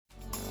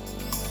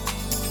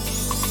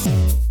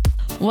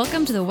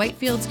Welcome to the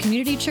Whitefields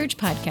Community Church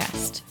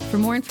Podcast. For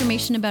more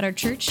information about our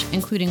church,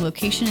 including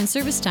location and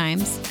service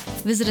times,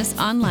 visit us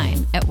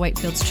online at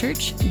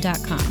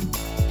whitefieldschurch.com.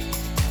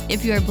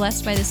 If you are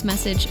blessed by this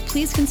message,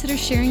 please consider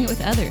sharing it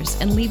with others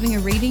and leaving a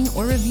rating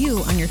or review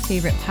on your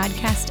favorite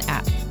podcast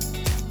app.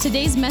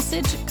 Today's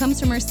message comes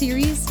from our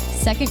series,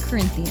 2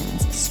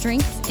 Corinthians,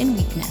 Strength and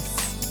Weakness.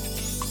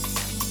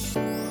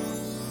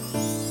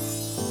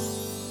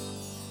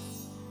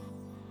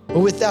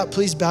 Well, with that,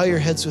 please bow your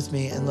heads with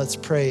me and let's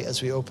pray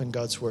as we open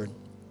God's word.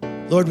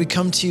 Lord, we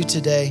come to you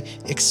today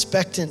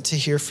expectant to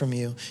hear from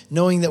you,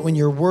 knowing that when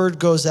your word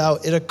goes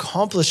out, it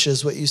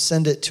accomplishes what you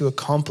send it to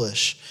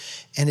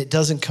accomplish, and it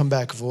doesn't come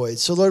back void.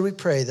 So Lord, we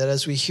pray that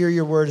as we hear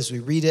your word, as we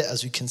read it,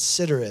 as we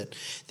consider it,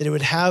 that it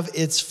would have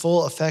its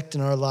full effect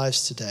in our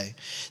lives today,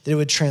 that it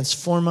would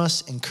transform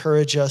us,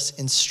 encourage us,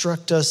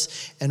 instruct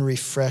us, and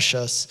refresh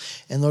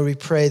us. And Lord, we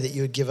pray that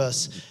you would give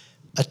us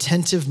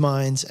attentive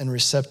minds and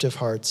receptive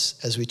hearts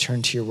as we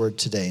turn to your word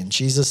today. In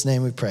Jesus'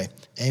 name we pray.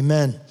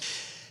 Amen.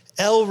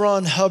 L.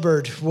 Ron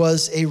Hubbard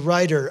was a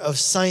writer of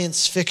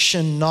science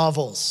fiction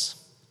novels.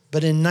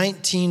 But in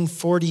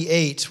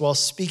 1948, while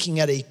speaking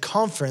at a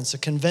conference, a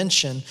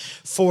convention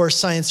for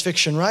science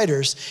fiction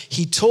writers,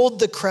 he told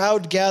the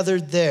crowd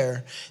gathered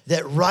there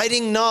that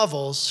writing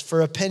novels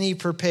for a penny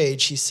per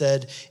page, he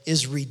said,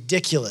 is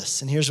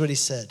ridiculous. And here's what he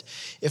said.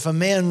 If a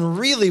man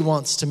really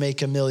wants to make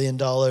 $1 million,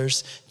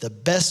 the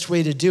best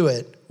way to do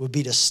it would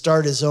be to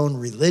start his own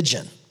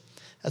religion.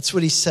 That's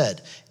what he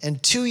said.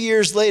 And 2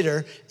 years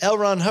later, L.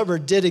 Ron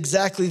Hubbard did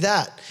exactly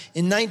that.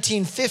 In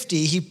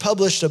 1950, he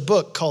published a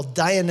book called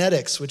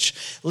Dianetics, which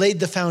laid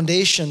the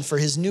foundation for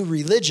his new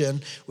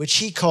religion, which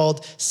he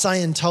called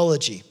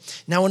Scientology.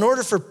 Now, in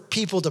order for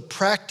people to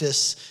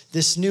practice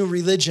this new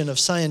religion of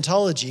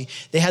Scientology,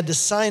 they had to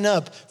sign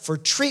up for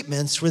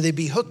treatments where they'd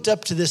be hooked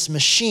up to this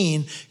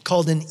machine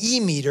called an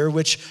e-meter,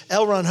 which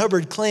L. Ron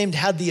Hubbard claimed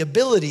had the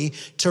ability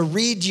to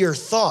read your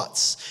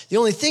thoughts. The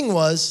only thing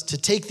was, to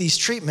take these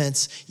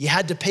treatments, you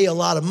had to pay a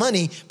lot of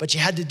money, but you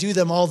had to do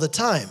them all the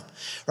time.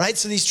 Right?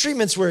 So these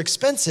treatments were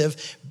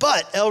expensive,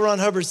 but L. Ron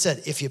Hubbard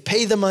said, if you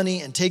pay the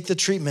money and take the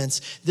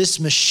treatments, this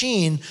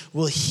machine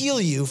will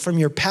heal you from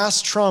your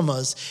past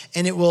traumas,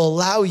 and it will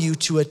allow you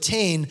to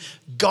attain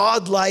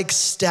godlike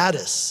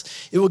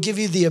status. It will give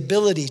you the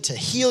ability to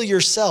heal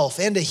yourself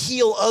and to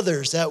heal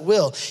others at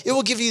will. It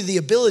will give you the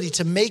ability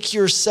to make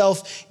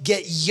yourself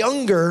get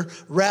younger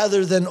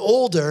rather than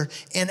older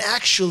and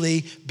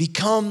actually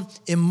become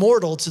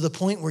immortal to the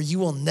point where you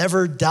will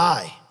never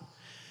die.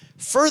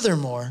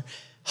 Furthermore,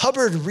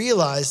 Hubbard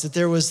realized that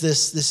there was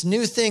this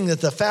new thing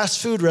that the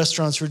fast food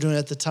restaurants were doing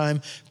at the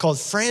time called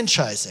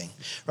franchising,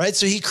 right?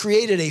 So he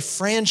created a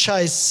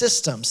franchise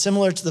system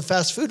similar to the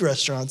fast food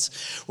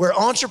restaurants where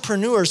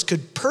entrepreneurs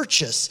could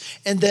purchase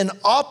and then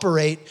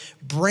operate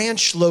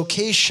branch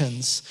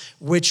locations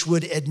which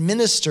would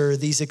administer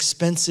these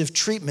expensive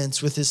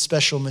treatments with his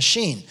special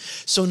machine.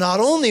 So not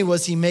only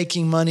was he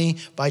making money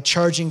by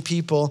charging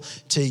people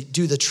to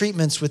do the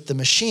treatments with the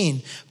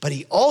machine, but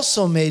he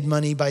also made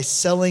money by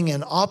selling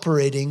and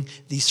operating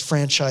these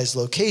franchise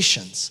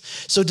locations.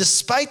 So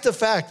despite the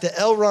fact that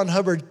L. Ron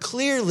Hubbard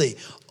clearly,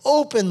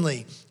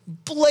 openly,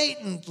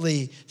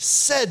 blatantly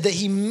said that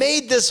he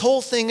made this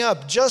whole thing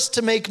up just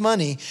to make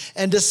money,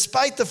 and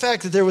despite the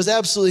fact that there was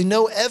absolutely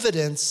no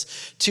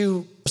evidence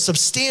to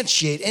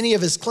substantiate any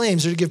of his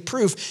claims or to give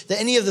proof that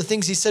any of the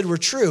things he said were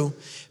true,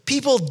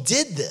 people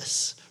did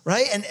this,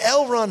 right? And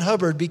L. Ron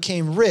Hubbard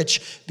became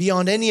rich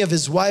beyond any of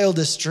his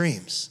wildest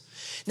dreams.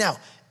 Now,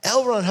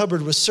 L. Ron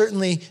Hubbard was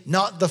certainly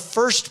not the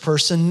first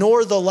person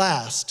nor the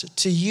last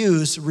to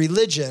use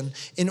religion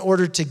in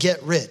order to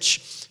get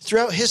rich.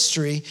 Throughout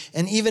history,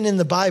 and even in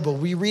the Bible,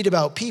 we read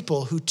about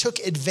people who took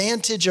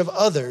advantage of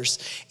others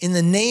in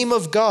the name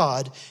of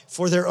God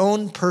for their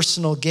own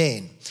personal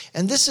gain.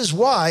 And this is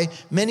why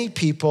many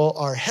people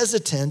are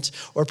hesitant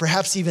or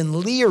perhaps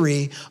even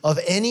leery of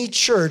any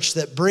church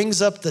that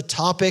brings up the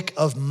topic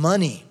of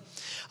money.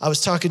 I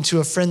was talking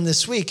to a friend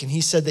this week, and he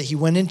said that he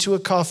went into a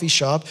coffee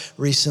shop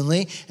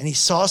recently, and he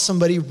saw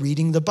somebody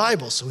reading the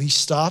Bible. So he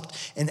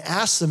stopped and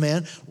asked the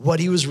man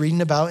what he was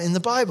reading about in the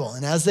Bible.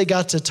 And as they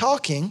got to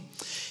talking,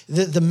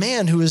 the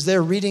man who was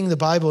there reading the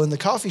Bible in the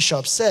coffee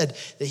shop said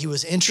that he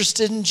was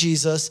interested in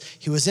Jesus,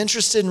 he was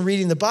interested in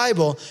reading the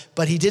Bible,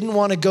 but he didn't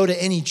want to go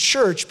to any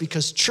church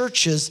because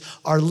churches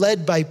are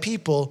led by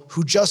people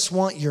who just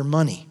want your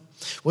money.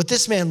 What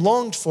this man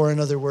longed for, in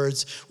other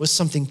words, was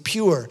something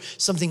pure,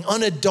 something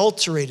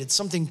unadulterated,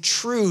 something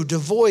true,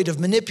 devoid of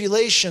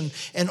manipulation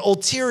and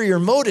ulterior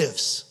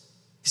motives.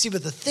 You see,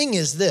 but the thing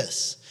is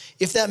this,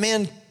 if that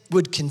man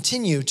would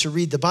continue to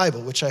read the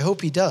Bible, which I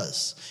hope he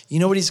does, you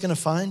know what he's going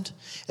to find?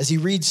 As he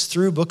reads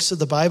through books of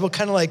the Bible,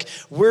 kind of like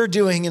we're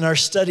doing in our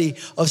study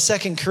of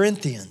 2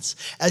 Corinthians.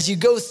 As you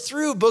go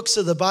through books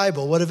of the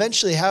Bible, what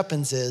eventually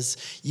happens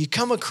is you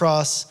come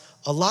across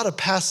a lot of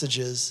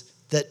passages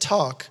that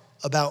talk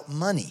about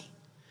money.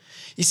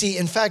 You see,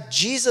 in fact,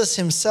 Jesus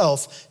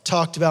himself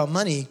talked about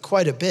money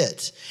quite a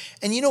bit.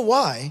 And you know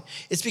why?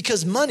 It's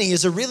because money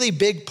is a really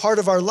big part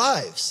of our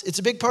lives. It's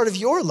a big part of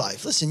your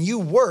life. Listen, you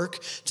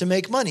work to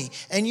make money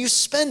and you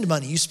spend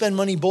money. You spend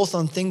money both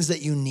on things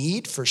that you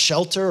need for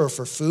shelter or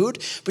for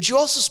food, but you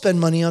also spend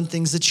money on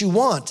things that you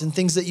want and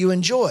things that you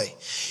enjoy.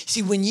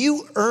 See, when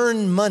you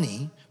earn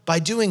money by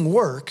doing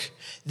work,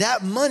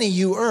 that money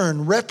you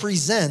earn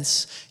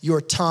represents your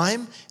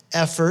time,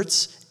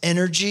 efforts,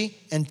 energy,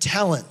 and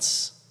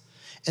talents.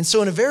 And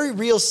so in a very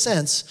real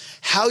sense,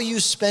 how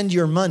you spend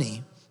your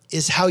money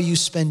is how you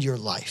spend your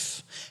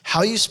life.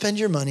 How you spend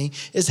your money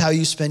is how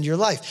you spend your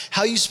life.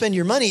 How you spend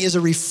your money is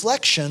a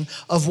reflection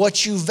of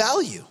what you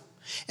value.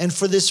 And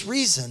for this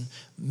reason,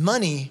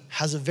 money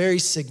has a very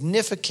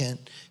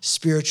significant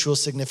spiritual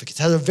significance,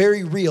 has a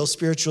very real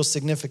spiritual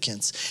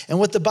significance. And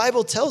what the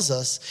Bible tells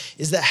us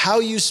is that how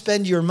you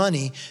spend your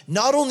money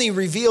not only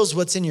reveals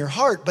what's in your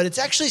heart, but it's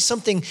actually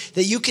something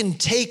that you can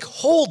take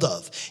hold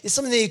of. It's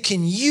something that you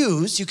can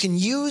use. You can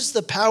use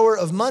the power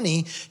of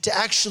money to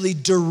actually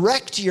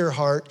direct your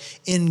heart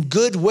in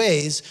good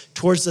ways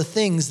towards the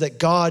things that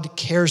God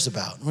cares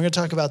about. And we're going to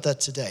talk about that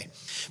today.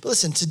 But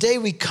listen, today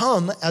we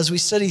come, as we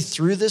study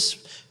through this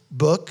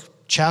book,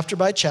 chapter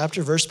by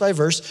chapter, verse by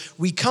verse,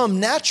 we come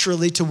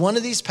naturally to one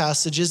of these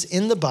passages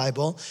in the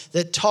Bible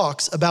that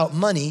talks about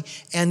money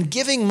and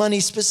giving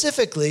money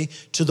specifically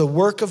to the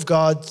work of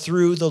God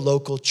through the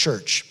local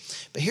church.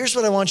 But here's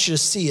what I want you to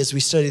see as we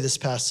study this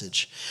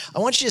passage. I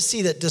want you to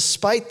see that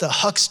despite the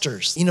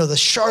hucksters, the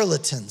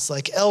charlatans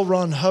like L.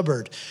 Ron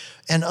Hubbard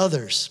and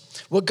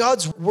others, what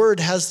God's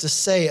word has to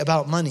say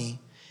about money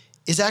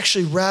is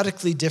actually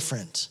radically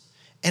different.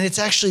 And it's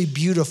actually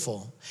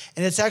beautiful.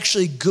 And it's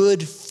actually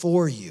good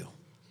for you.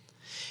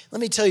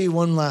 Let me tell you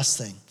one last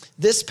thing.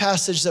 This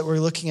passage that we're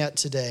looking at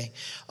today,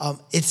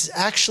 it's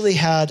actually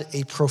had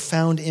a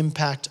profound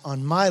impact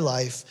on my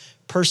life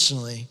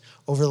personally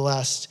over the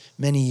last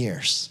many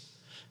years.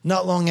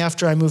 Not long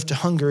after I moved to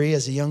Hungary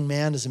as a young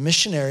man, as a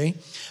missionary,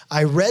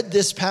 I read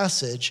this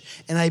passage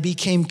and I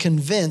became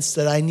convinced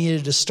that I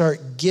needed to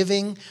start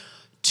giving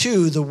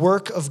to the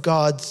work of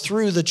God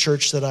through the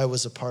church that I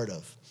was a part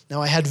of.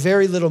 Now, I had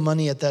very little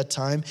money at that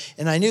time,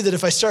 and I knew that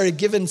if I started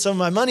giving some of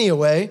my money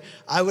away,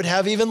 I would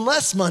have even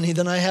less money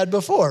than I had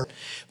before.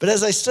 But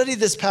as I studied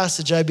this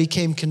passage, I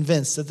became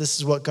convinced that this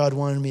is what God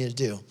wanted me to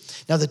do.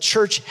 Now, the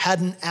church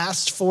hadn't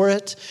asked for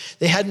it.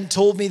 They hadn't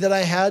told me that I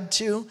had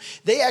to.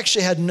 They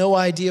actually had no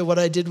idea what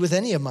I did with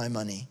any of my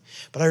money.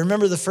 But I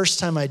remember the first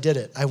time I did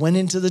it. I went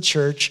into the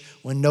church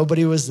when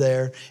nobody was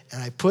there,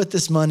 and I put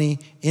this money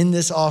in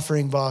this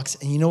offering box.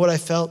 And you know what I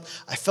felt?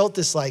 I felt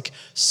this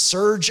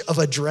surge of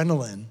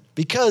adrenaline.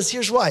 Because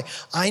here's why.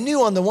 I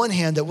knew on the one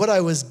hand that what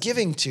I was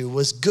giving to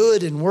was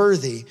good and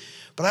worthy,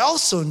 but I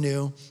also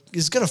knew it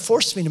was going to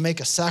force me to make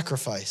a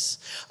sacrifice.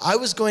 I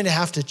was going to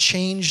have to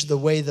change the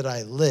way that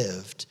I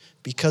lived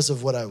because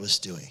of what I was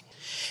doing.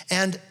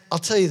 And I'll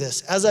tell you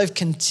this, as I've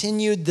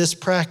continued this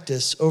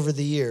practice over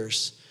the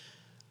years,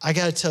 I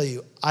got to tell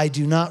you, I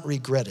do not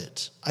regret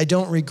it. I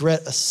don't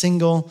regret a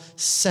single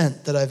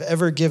cent that I've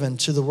ever given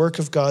to the work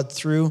of God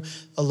through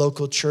a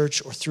local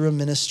church or through a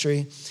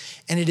ministry.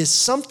 And it is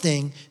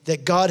something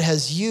that God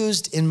has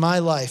used in my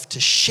life to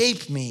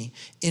shape me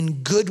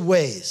in good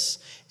ways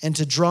and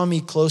to draw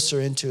me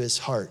closer into his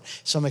heart.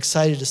 So I'm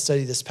excited to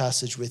study this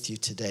passage with you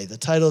today. The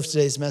title of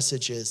today's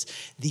message is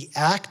The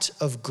Act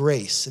of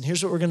Grace. And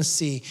here's what we're going to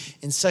see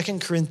in 2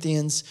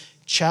 Corinthians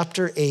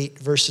chapter 8,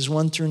 verses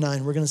 1 through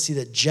 9. We're going to see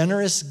that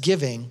generous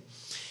giving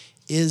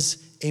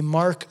is a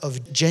mark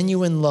of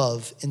genuine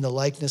love in the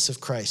likeness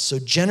of Christ. So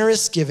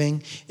generous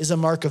giving is a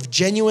mark of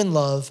genuine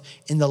love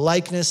in the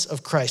likeness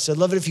of Christ. I'd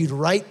love it if you'd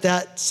write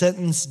that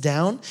sentence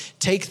down.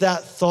 Take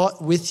that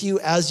thought with you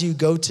as you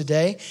go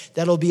today.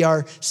 That'll be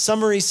our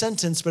summary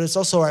sentence, but it's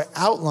also our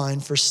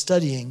outline for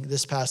studying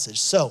this passage.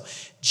 So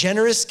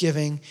generous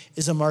giving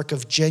is a mark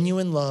of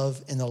genuine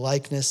love in the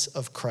likeness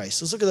of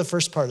Christ. Let's look at the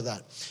first part of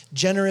that.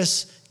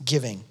 Generous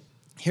giving.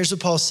 Here's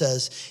what Paul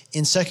says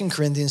in 2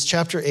 Corinthians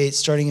chapter 8,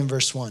 starting in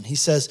verse 1. He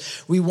says,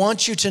 "We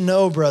want you to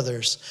know,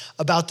 brothers,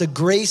 about the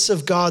grace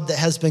of God that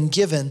has been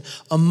given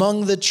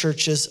among the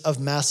churches of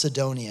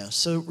Macedonia."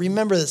 So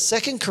remember that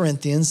 2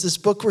 Corinthians, this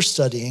book we're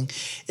studying,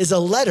 is a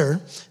letter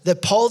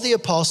that Paul the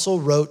apostle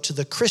wrote to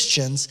the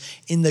Christians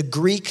in the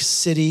Greek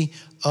city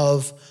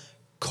of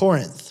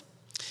Corinth.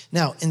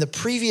 Now, in the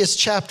previous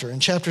chapter, in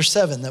chapter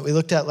 7 that we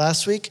looked at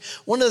last week,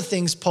 one of the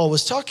things Paul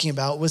was talking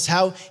about was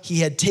how he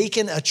had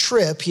taken a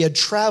trip, he had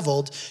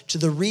traveled to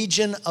the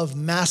region of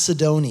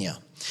Macedonia.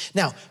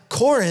 Now,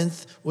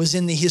 Corinth was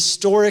in the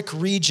historic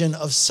region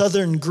of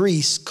southern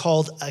Greece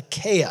called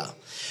Achaia.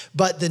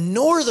 But the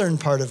northern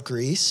part of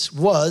Greece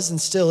was, and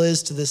still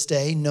is to this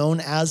day, known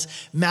as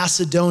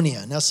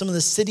Macedonia. Now, some of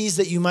the cities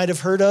that you might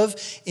have heard of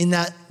in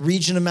that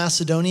region of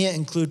Macedonia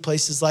include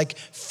places like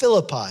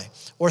Philippi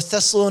or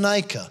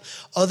Thessalonica,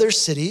 other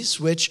cities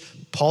which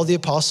Paul the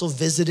apostle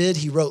visited.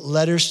 He wrote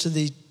letters to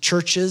the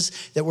churches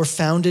that were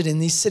founded in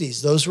these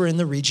cities. Those were in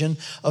the region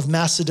of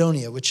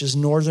Macedonia, which is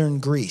northern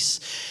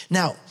Greece.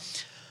 Now,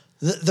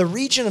 The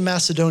region of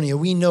Macedonia,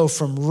 we know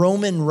from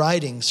Roman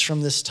writings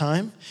from this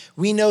time,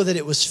 we know that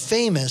it was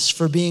famous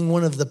for being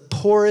one of the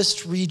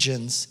poorest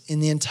regions in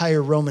the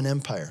entire Roman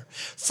Empire.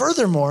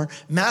 Furthermore,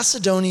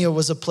 Macedonia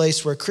was a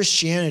place where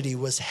Christianity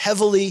was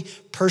heavily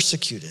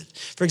persecuted.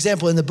 For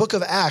example, in the book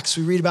of Acts,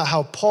 we read about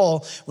how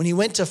Paul, when he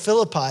went to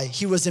Philippi,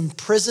 he was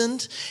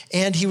imprisoned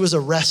and he was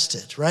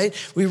arrested, right?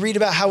 We read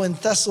about how in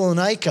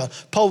Thessalonica,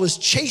 Paul was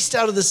chased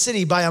out of the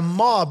city by a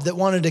mob that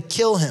wanted to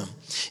kill him.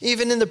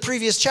 Even in the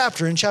previous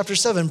chapter, in chapter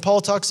 7,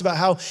 Paul talks about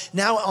how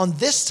now on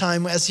this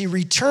time, as he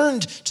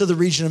returned to the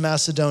region of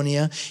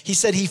Macedonia, he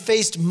said he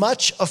faced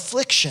much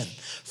affliction,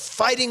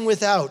 fighting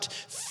without,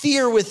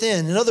 fear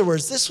within. In other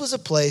words, this was a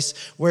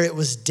place where it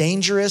was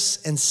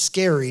dangerous and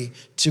scary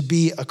to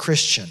be a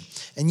Christian.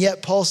 And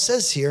yet Paul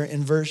says here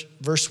in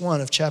verse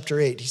 1 of chapter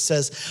 8, he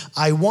says,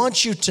 I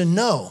want you to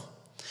know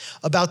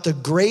about the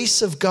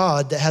grace of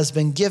God that has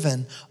been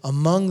given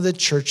among the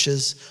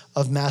churches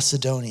of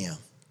Macedonia.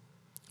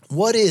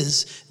 What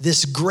is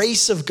this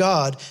grace of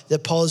God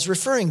that Paul is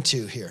referring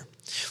to here?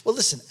 Well,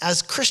 listen,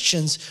 as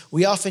Christians,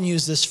 we often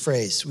use this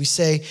phrase. We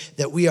say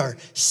that we are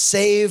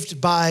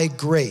saved by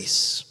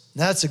grace.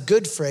 Now, that's a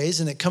good phrase,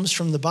 and it comes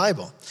from the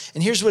Bible.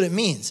 And here's what it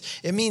means.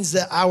 It means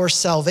that our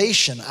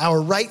salvation, our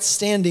right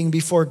standing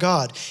before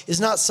God, is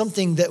not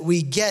something that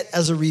we get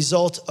as a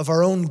result of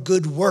our own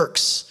good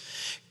works.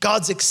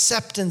 God's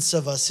acceptance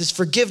of us, his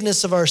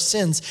forgiveness of our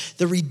sins,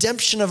 the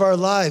redemption of our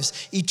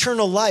lives,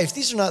 eternal life.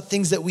 These are not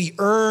things that we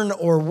earn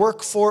or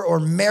work for or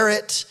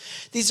merit.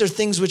 These are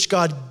things which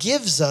God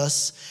gives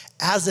us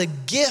as a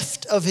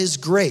gift of his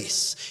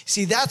grace.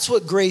 See, that's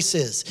what grace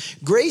is.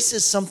 Grace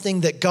is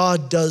something that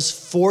God does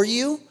for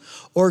you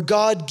or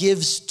God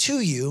gives to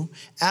you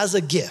as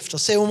a gift. I'll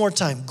say it one more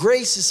time.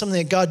 Grace is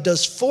something that God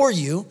does for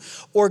you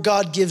or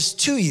God gives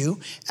to you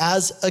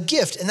as a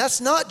gift. And that's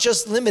not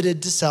just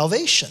limited to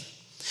salvation.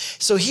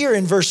 So here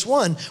in verse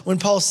 1, when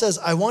Paul says,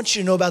 I want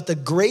you to know about the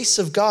grace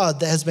of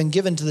God that has been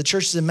given to the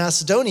churches in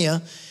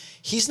Macedonia,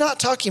 he's not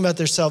talking about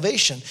their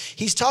salvation.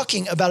 He's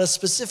talking about a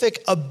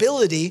specific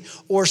ability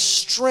or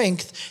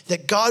strength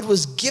that God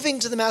was giving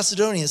to the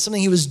Macedonians,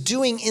 something he was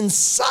doing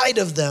inside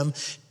of them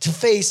to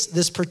face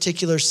this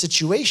particular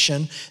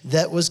situation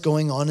that was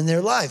going on in their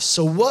lives.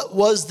 So what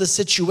was the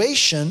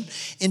situation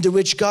into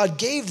which God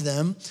gave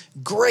them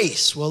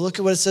grace? Well, look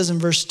at what it says in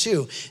verse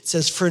 2. It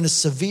says, for in a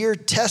severe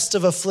test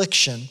of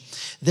affliction,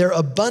 their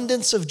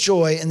abundance of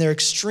joy and their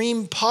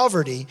extreme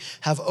poverty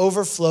have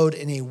overflowed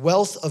in a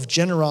wealth of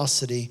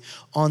generosity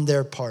on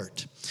their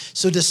part.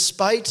 So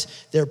despite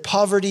their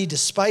poverty,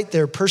 despite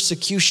their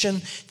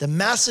persecution, the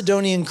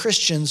Macedonian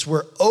Christians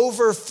were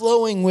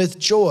overflowing with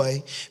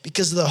joy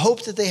because of the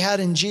hope that they had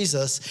in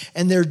Jesus,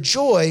 and their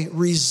joy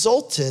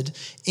resulted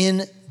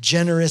in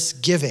generous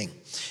giving.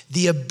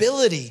 The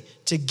ability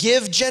to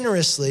give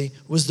generously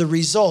was the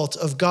result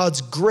of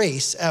God's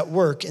grace at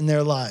work in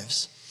their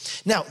lives.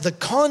 Now, the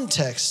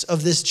context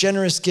of this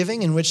generous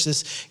giving in which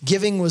this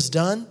giving was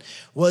done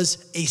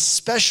was a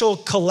special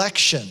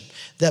collection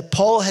that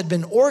Paul had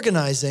been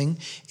organizing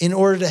in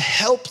order to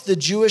help the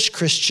Jewish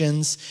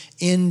Christians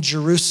in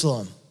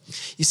Jerusalem.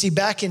 You see,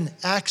 back in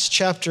Acts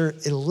chapter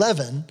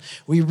 11,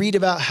 we read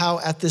about how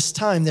at this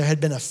time there had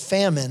been a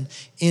famine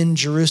in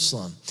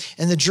Jerusalem.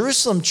 And the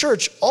Jerusalem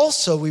church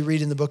also, we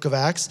read in the book of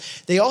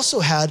Acts, they also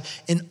had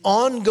an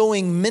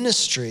ongoing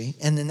ministry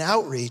and an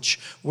outreach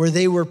where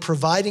they were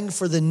providing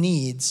for the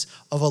needs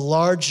of a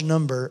large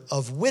number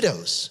of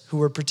widows who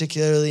were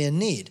particularly in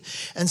need.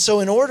 And so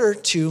in order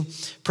to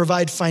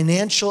provide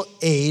financial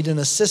aid and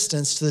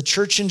assistance to the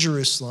church in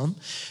Jerusalem,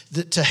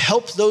 to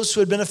help those who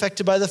had been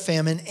affected by the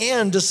famine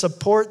and to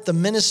support the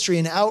ministry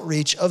and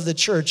outreach of the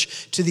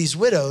church to these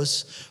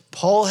widows,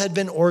 Paul had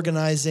been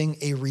organizing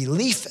a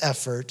relief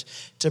effort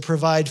to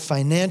provide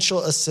financial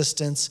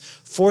assistance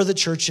for the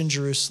church in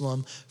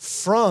Jerusalem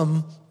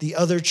from the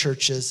other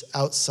churches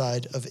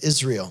outside of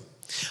Israel.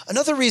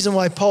 Another reason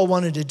why Paul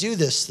wanted to do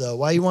this, though,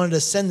 why he wanted to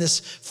send this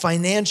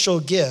financial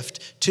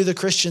gift to the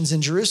Christians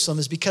in Jerusalem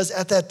is because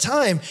at that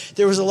time,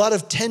 there was a lot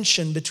of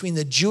tension between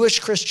the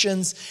Jewish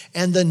Christians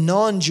and the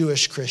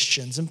non-Jewish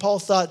Christians. And Paul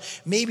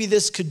thought maybe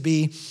this could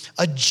be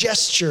a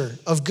gesture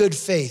of good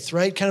faith,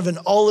 right? Kind of an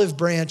olive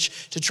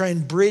branch to try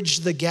and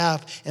bridge the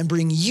gap and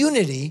bring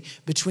unity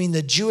between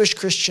the Jewish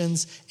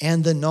Christians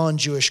and the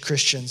non-Jewish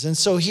Christians. And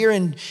so here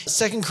in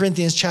 2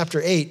 Corinthians chapter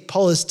 8,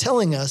 Paul is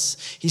telling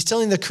us, he's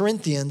telling the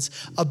Corinthians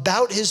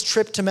about his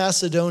trip to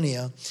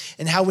Macedonia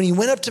and how when he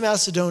went up to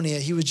Macedonia,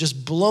 he was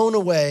just blown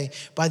away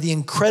by the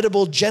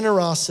incredible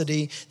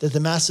generosity that the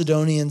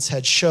Macedonians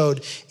had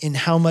showed in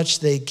how much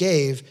they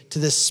gave to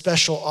this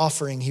special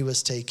offering he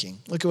was taking.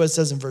 Look at what it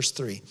says in verse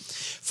 3.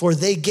 For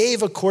they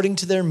gave according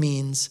to their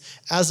means,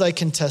 as I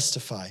can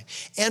testify,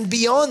 and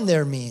beyond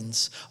their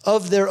means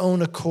of their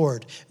own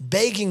accord,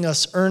 begging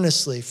us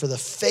earnestly for the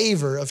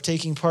favor of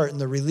taking part in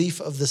the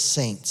relief of the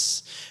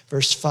saints.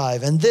 Verse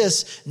 5, and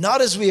this,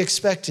 not as we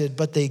expected,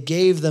 but they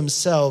gave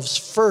themselves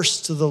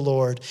first to the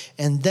Lord,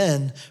 and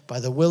then, by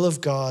the will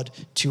of God,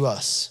 to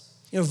us.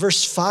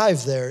 Verse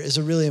 5 there is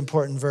a really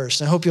important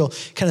verse. And I hope you'll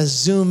kind of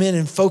zoom in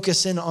and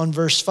focus in on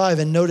verse 5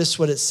 and notice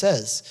what it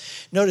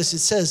says. Notice it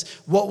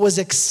says, what was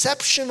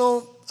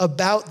exceptional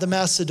about the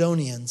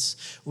Macedonians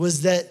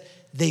was that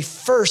they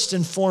first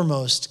and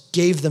foremost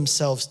gave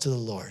themselves to the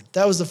Lord.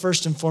 That was the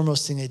first and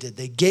foremost thing they did.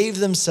 They gave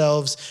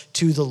themselves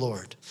to the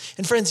Lord.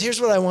 And friends,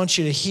 here's what I want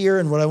you to hear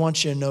and what I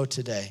want you to know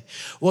today.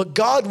 What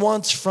God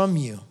wants from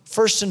you,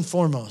 first and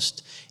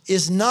foremost,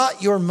 is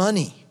not your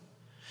money.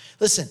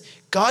 Listen,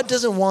 God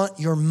doesn't want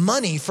your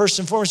money first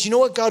and foremost. You know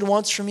what God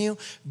wants from you?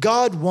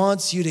 God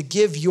wants you to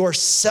give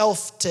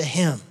yourself to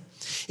him.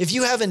 If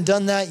you haven't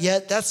done that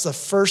yet, that's the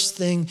first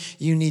thing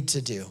you need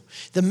to do.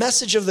 The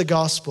message of the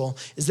gospel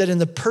is that in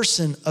the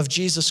person of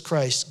Jesus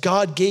Christ,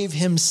 God gave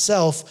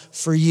himself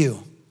for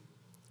you.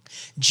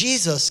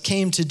 Jesus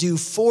came to do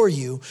for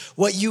you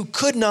what you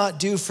could not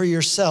do for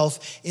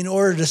yourself in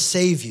order to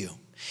save you.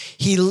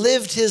 He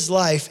lived his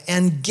life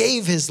and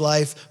gave his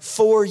life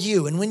for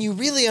you. And when you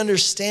really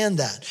understand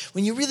that,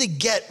 when you really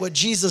get what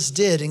Jesus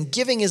did in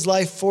giving his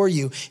life for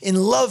you, in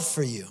love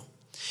for you,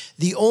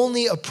 the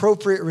only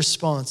appropriate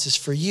response is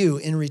for you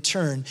in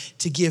return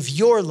to give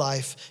your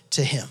life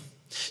to him.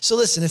 So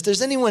listen, if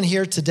there's anyone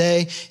here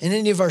today in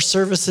any of our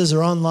services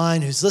or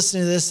online who's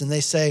listening to this and they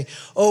say,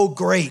 oh,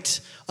 great,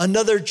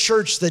 another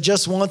church that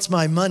just wants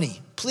my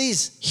money,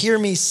 please hear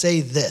me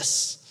say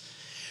this.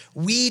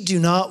 We do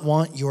not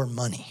want your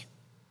money.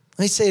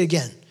 Let me say it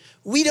again.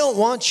 We don't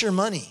want your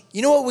money.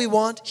 You know what we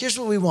want? Here's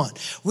what we want.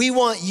 We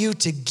want you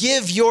to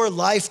give your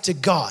life to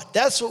God.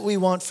 That's what we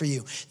want for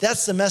you.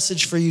 That's the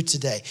message for you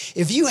today.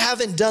 If you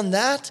haven't done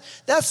that,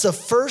 that's the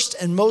first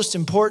and most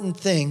important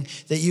thing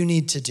that you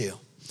need to do.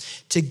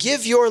 To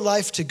give your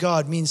life to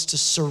God means to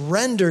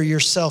surrender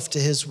yourself to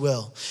his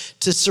will,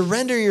 to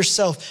surrender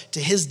yourself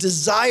to his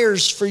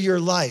desires for your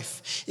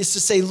life. Is to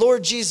say,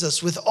 Lord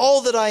Jesus, with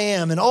all that I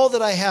am and all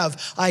that I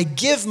have, I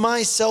give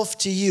myself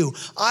to you.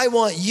 I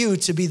want you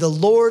to be the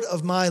Lord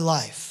of my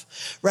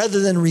life. Rather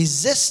than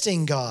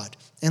resisting God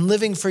and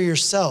living for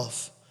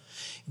yourself,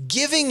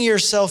 giving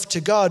yourself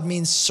to God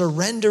means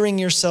surrendering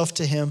yourself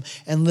to him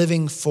and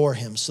living for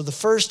him. So the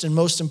first and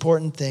most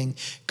important thing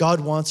God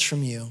wants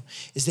from you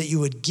is that you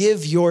would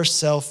give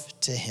yourself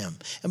to him.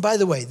 And by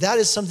the way, that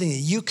is something that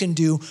you can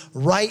do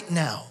right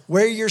now.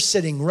 Where you're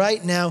sitting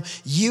right now,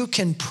 you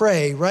can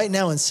pray right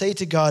now and say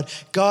to God,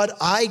 God,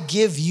 I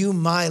give you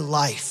my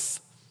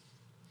life.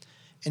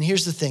 And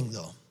here's the thing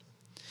though.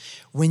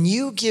 When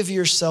you give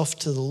yourself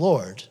to the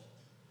Lord,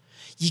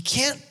 you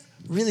can't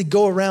really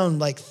go around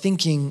like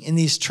thinking in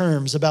these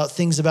terms about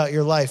things about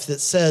your life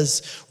that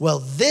says, well,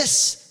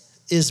 this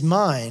is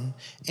mine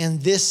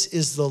and this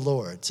is the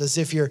Lord's, as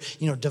if you're,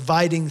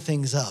 dividing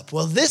things up.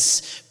 Well,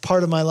 this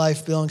part of my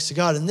life belongs to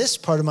God and this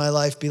part of my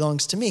life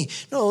belongs to me.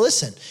 No,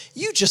 listen,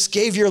 you just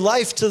gave your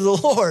life to the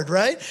Lord,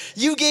 right?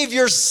 You gave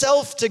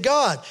yourself to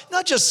God,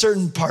 not just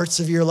certain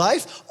parts of your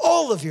life,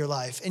 all of your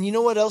life. And you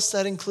know what else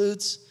that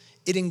includes?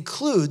 It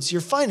includes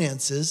your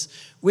finances,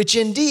 which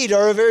indeed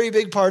are a very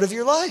big part of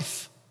your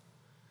life.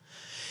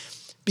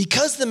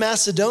 Because the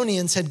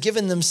Macedonians had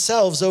given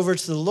themselves over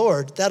to the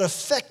Lord, that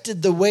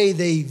affected the way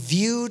they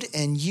viewed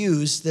and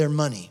used their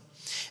money.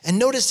 And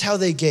notice how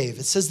they gave.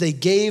 It says they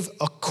gave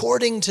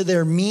according to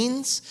their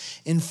means.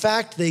 In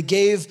fact, they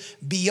gave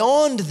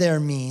beyond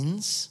their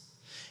means.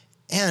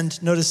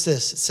 And notice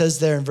this, it says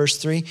there in verse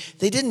 3,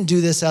 they didn't do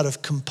this out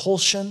of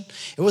compulsion.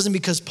 It wasn't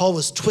because Paul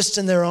was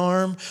twisting their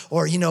arm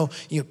or,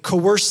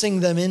 coercing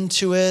them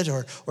into it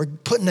or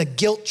putting a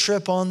guilt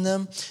trip on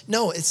them.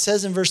 No, it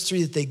says in verse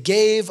 3 that they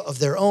gave of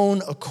their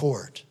own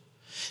accord.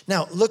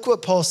 Now, look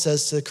what Paul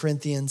says to the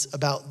Corinthians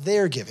about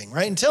their giving,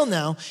 right? Until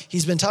now,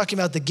 he's been talking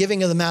about the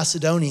giving of the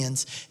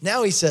Macedonians.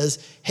 Now he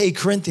says, hey,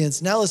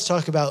 Corinthians, now let's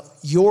talk about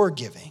your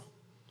giving.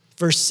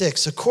 Verse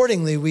 6,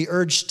 accordingly, we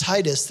urge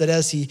Titus that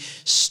as he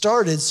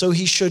started, so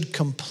he should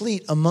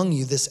complete among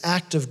you this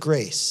act of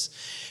grace.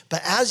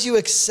 But as you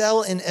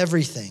excel in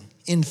everything,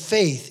 in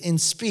faith, in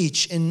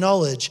speech, in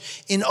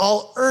knowledge, in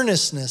all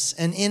earnestness,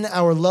 and in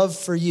our love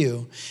for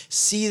you,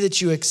 see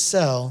that you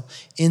excel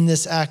in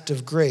this act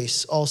of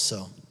grace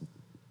also.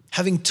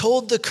 Having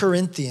told the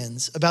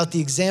Corinthians about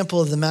the example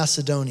of the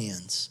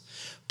Macedonians,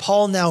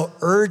 Paul now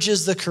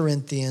urges the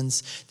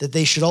Corinthians that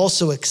they should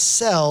also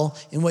excel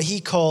in what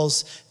he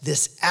calls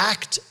this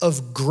act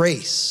of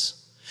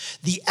grace.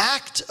 The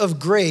act of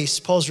grace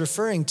Paul's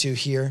referring to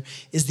here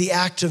is the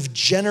act of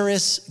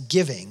generous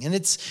giving. And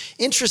it's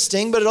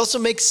interesting, but it also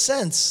makes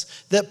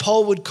sense that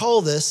Paul would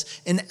call this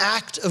an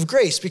act of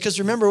grace. Because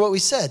remember what we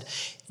said,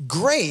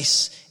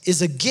 grace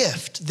is a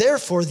gift.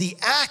 Therefore, the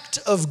act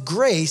of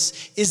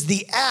grace is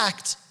the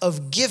act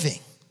of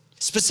giving.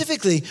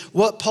 Specifically,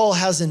 what Paul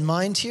has in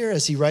mind here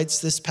as he writes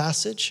this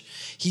passage,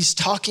 he's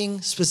talking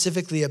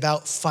specifically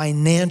about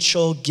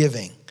financial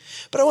giving.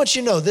 But I want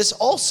you to know this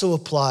also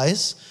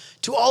applies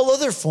to all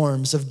other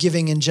forms of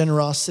giving and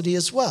generosity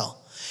as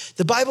well.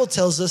 The Bible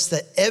tells us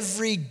that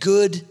every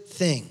good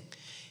thing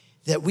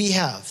that we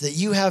have, that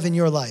you have in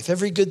your life,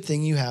 every good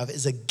thing you have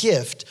is a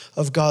gift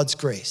of God's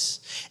grace.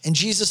 And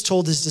Jesus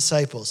told his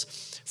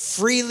disciples,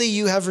 Freely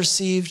you have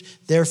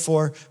received,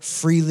 therefore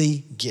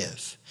freely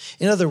give.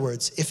 In other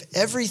words, if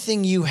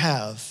everything you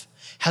have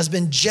has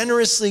been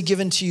generously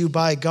given to you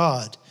by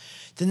God,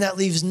 then that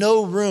leaves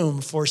no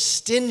room for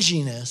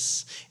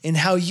stinginess in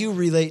how you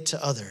relate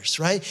to others,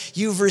 right?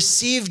 You've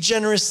received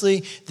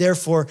generously,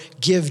 therefore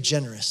give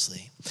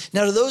generously.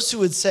 Now, to those who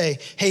would say,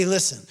 hey,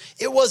 listen,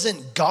 it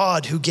wasn't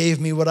God who gave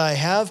me what I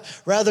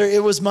have. Rather,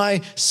 it was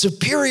my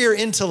superior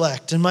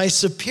intellect and my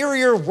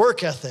superior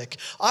work ethic.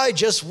 I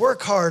just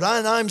work hard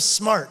and I'm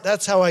smart.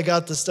 That's how I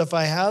got the stuff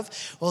I have.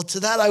 Well, to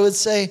that I would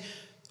say,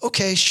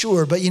 okay,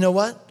 sure. But you know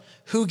what?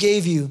 Who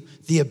gave you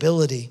the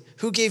ability?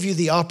 Who gave you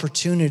the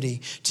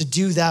opportunity to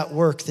do that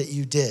work that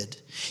you did?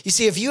 You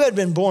see, if you had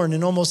been born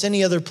in almost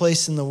any other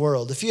place in the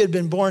world, if you had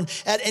been born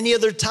at any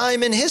other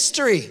time in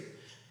history,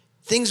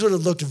 things would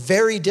have looked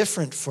very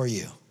different for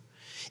you.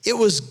 It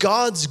was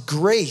God's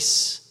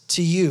grace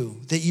to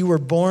you that you were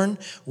born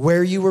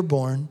where you were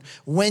born,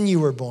 when you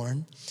were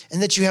born,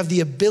 and that you have the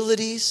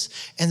abilities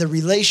and the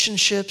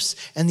relationships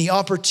and the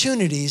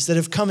opportunities that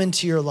have come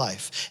into your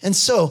life. And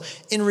so,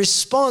 in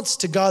response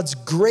to God's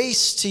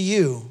grace to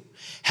you,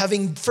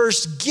 having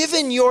first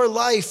given your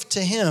life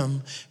to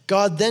him,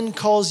 God then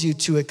calls you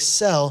to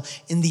excel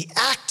in the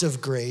act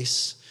of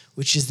grace,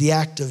 which is the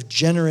act of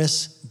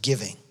generous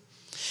giving.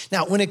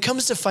 Now, when it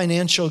comes to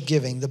financial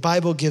giving, the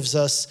Bible gives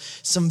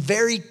us some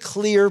very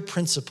clear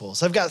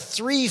principles. I've got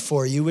 3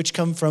 for you, which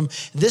come from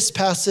this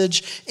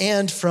passage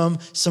and from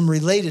some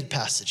related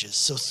passages.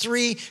 So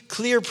 3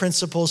 clear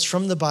principles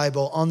from the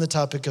Bible on the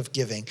topic of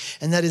giving.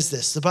 And that is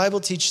this. The Bible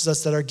teaches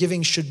us that our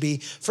giving should be,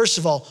 first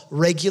of all,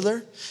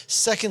 regular.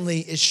 Secondly,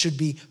 it should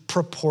be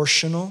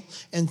proportional.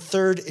 And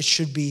third, it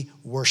should be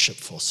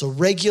worshipful. So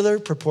regular,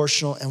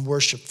 proportional, and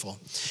worshipful.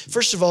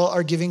 First of all,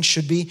 our giving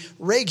should be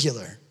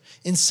regular.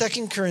 In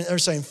 1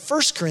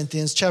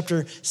 Corinthians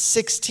chapter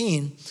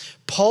 16,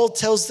 Paul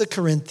tells the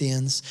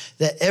Corinthians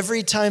that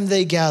every time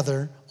they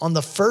gather on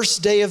the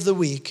first day of the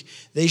week,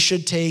 they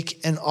should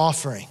take an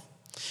offering.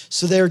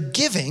 So their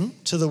giving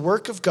to the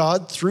work of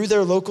God through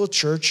their local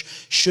church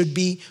should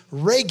be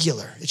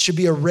regular. It should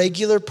be a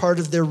regular part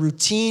of their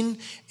routine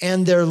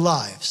and their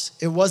lives.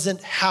 It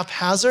wasn't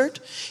haphazard.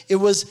 It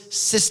was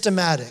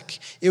systematic.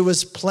 It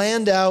was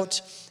planned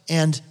out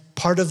and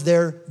part of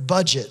their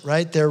budget,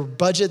 right? Their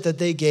budget that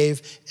they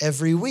gave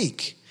every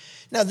week.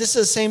 Now, this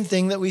is the same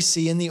thing that we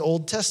see in the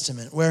Old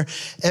Testament, where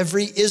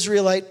every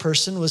Israelite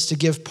person was to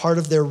give part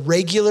of their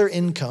regular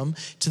income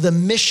to the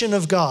mission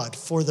of God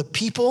for the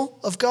people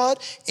of God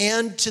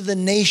and to the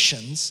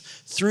nations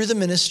through the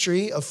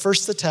ministry of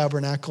first the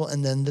tabernacle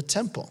and then the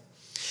temple.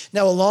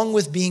 Now, along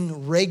with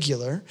being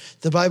regular,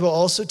 the Bible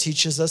also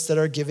teaches us that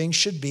our giving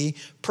should be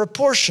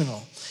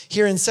proportional.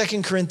 Here in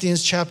 2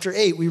 Corinthians chapter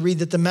 8, we read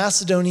that the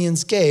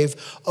Macedonians gave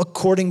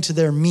according to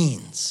their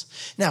means.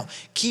 Now,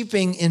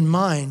 keeping in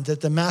mind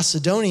that the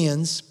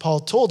Macedonians,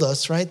 Paul told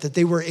us, right, that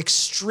they were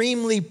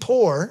extremely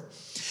poor,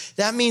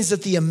 that means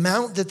that the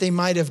amount that they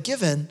might have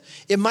given,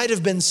 it might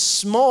have been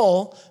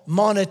small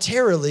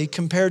monetarily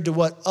compared to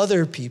what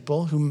other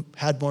people who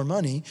had more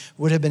money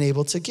would have been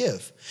able to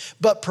give.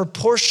 But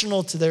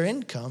proportional to their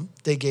income,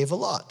 they gave a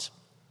lot.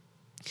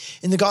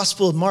 In the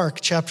Gospel of Mark,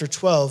 chapter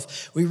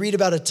 12, we read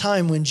about a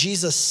time when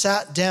Jesus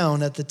sat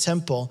down at the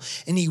temple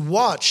and he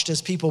watched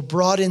as people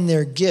brought in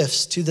their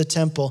gifts to the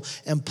temple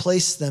and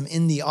placed them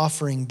in the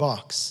offering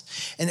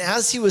box. And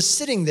as he was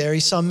sitting there, he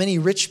saw many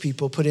rich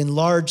people put in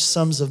large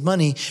sums of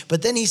money,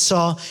 but then he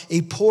saw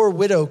a poor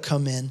widow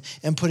come in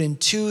and put in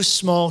 2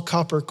 small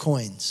copper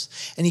coins.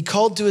 And he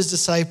called to his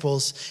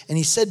disciples and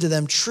he said to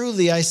them,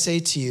 "Truly I say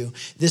to you,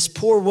 this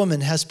poor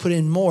woman has put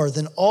in more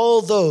than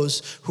all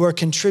those who are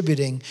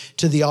contributing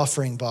to the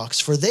offering box,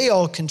 for they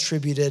all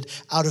contributed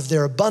out of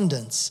their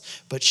abundance,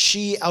 but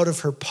she out of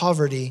her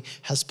poverty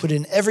has put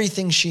in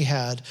everything she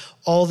had,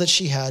 all that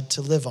she had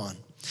to live on."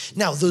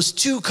 Now, those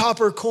 2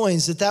 copper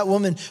coins that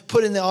woman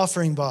put in the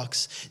offering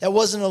box, that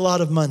wasn't a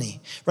lot of money,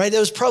 right? That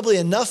was probably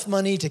enough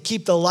money to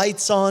keep the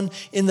lights on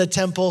in the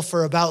temple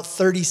for about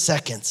 30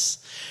 seconds.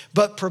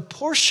 But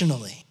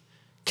proportionally,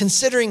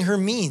 considering her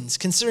means,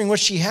 considering what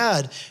she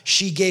had,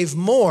 she gave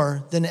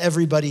more than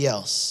everybody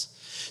else.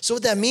 So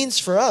what that means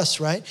for us,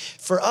 right?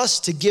 For us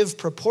to give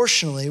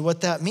proportionally, what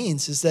that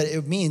means is that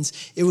it means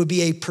it would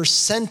be a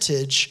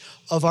percentage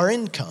of our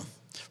income,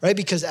 right?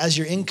 Because as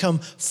your income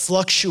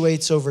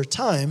fluctuates over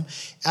time,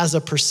 as a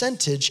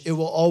percentage, it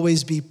will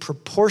always be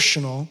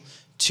proportional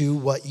to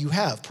what you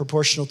have,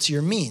 proportional to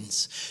your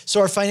means.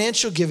 So our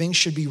financial giving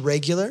should be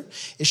regular.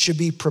 It should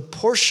be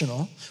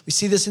proportional. We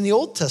see this in the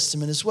Old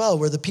Testament as well,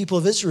 where the people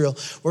of Israel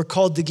were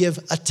called to give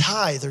a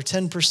tithe or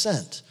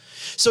 10%.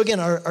 So again,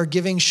 our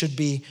giving should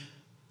be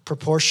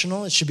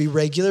proportional, it should be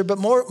regular, but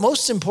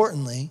most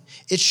importantly,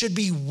 it should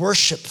be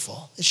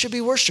worshipful. It should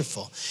be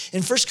worshipful.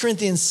 In 1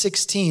 Corinthians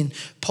 16,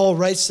 Paul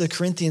writes to the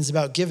Corinthians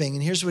about giving,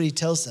 and here's what he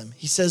tells them.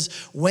 He says,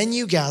 when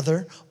you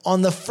gather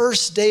on the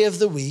first day of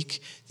the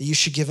week, that you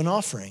should give an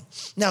offering.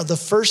 Now, the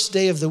first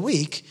day of the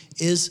week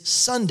is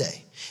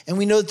Sunday. And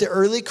we know that the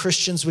early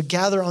Christians would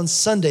gather on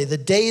Sunday, the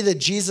day that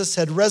Jesus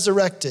had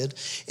resurrected,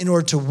 in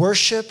order to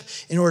worship,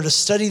 in order to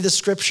study the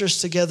scriptures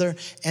together,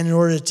 and in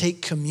order to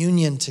take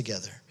communion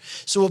together.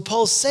 So what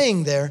Paul's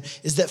saying there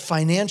is that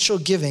financial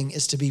giving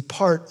is to be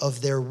part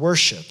of their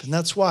worship. And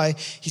that's why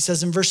he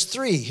says in verse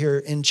 3 here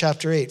in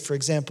chapter 8, for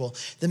example,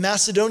 the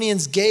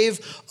Macedonians gave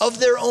of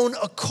their own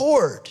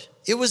accord.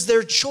 It was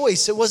their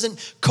choice. It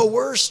wasn't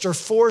coerced or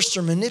forced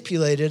or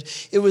manipulated.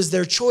 It was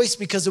their choice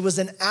because it was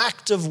an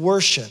act of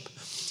worship.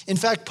 In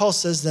fact, Paul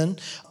says then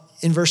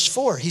in verse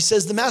 4, he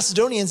says the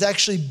Macedonians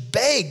actually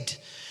begged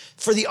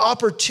for the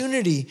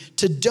opportunity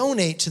to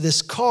donate to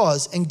this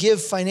cause and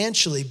give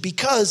financially,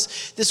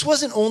 because this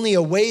wasn't only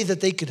a way that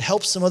they could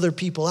help some other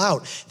people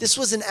out. This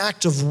was an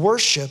act of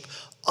worship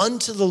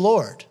unto the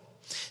Lord.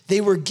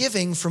 They were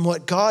giving from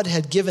what God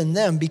had given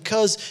them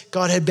because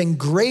God had been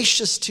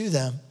gracious to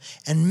them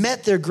and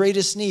met their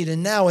greatest need.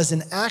 And now, as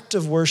an act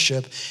of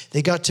worship,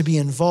 they got to be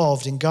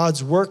involved in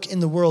God's work in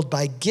the world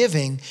by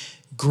giving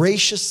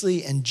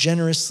graciously and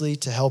generously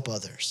to help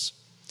others.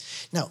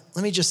 Now,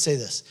 let me just say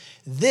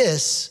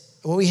this.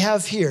 What we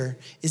have here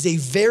is a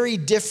very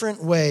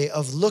different way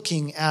of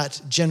looking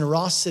at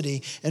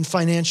generosity and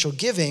financial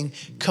giving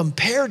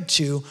compared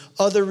to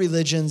other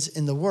religions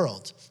in the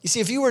world. You see,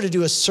 if you were to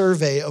do a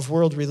survey of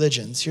world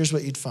religions, here's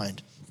what you'd find.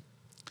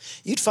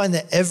 You'd find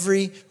that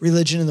every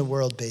religion in the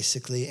world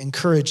basically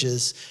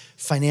encourages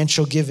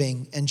financial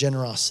giving and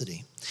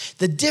generosity.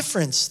 The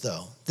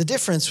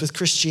difference with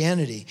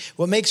Christianity,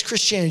 what makes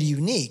Christianity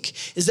unique,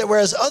 is that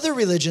whereas other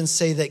religions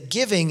say that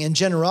giving and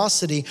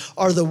generosity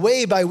are the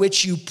way by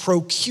which you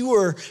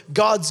procure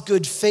God's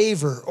good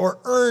favor or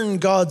earn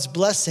God's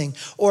blessing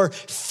or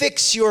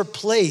fix your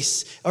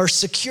place or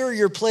secure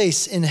your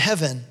place in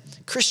heaven,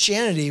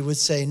 Christianity would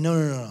say,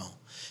 no,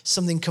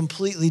 something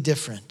completely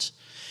different.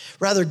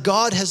 Rather,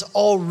 God has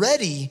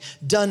already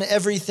done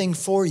everything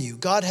for you.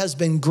 God has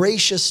been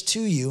gracious to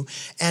you.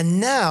 And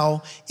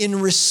now, in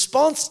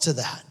response to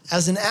that,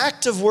 as an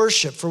act of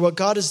worship for what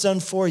God has done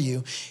for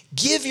you,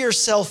 give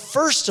yourself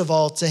first of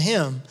all to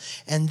him,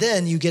 and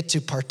then you get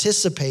to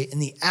participate in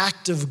the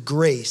act of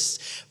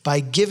grace by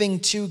giving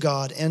to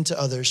God and to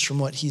others from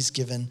what he's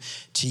given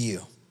to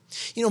you.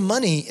 You know,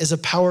 money is a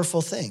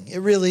powerful thing. It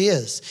really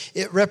is.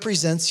 It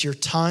represents your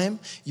time,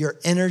 your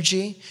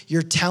energy,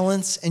 your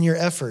talents, and your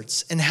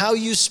efforts. And how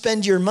you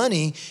spend your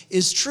money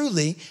is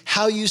truly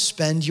how you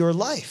spend your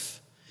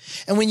life.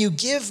 And when you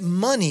give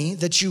money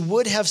that you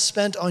would have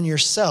spent on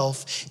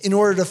yourself in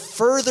order to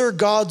further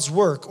God's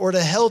work or to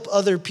help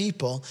other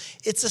people,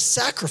 it's a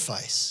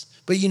sacrifice.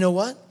 But you know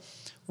what?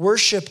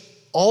 Worship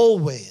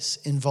always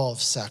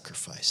involves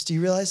sacrifice. Do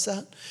you realize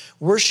that?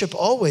 Worship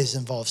always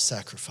involves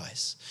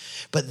sacrifice.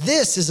 But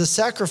this is a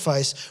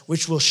sacrifice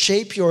which will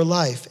shape your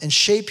life and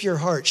shape your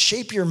heart,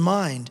 shape your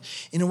mind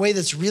in a way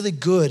that's really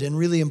good and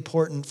really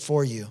important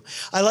for you.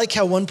 I like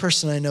how one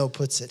person I know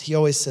puts it. He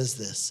always says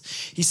this.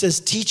 He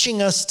says,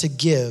 teaching us to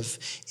give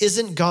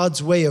isn't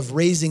God's way of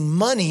raising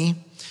money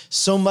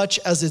so much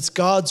as it's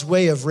God's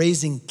way of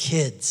raising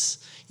kids.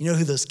 You know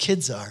who those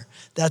kids are?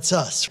 That's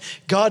us.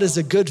 God is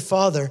a good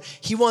father.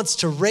 He wants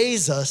to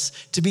raise us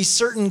to be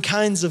certain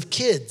kinds of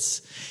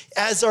kids.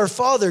 As our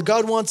father,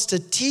 God wants to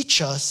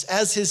teach us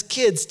as his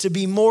kids to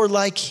be more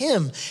like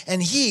him.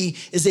 And he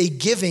is a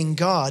giving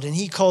God, and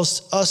he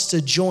calls us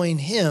to join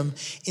him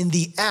in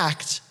the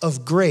act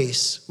of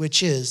grace,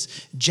 which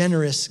is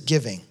generous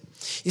giving.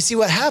 You see,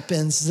 what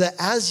happens is that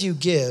as you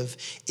give,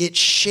 it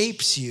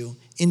shapes you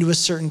into a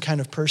certain kind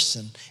of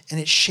person, and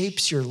it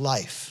shapes your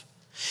life.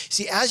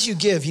 See, as you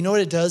give, you know what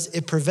it does?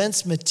 It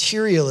prevents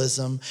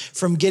materialism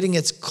from getting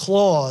its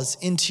claws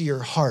into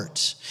your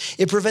heart.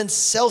 It prevents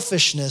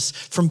selfishness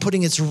from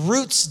putting its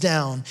roots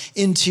down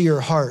into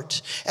your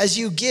heart. As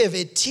you give,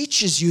 it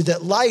teaches you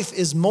that life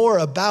is more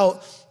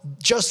about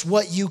just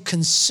what you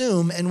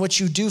consume and what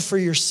you do for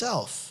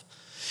yourself.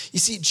 You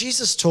see,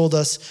 Jesus told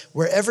us,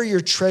 wherever your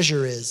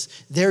treasure is,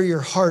 there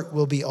your heart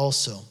will be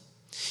also.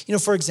 You know,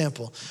 for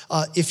example,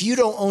 if you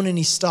don't own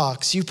any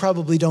stocks, you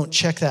probably don't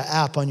check that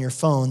app on your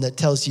phone that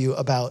tells you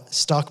about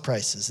stock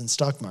prices and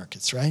stock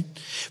markets, right?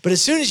 But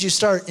as soon as you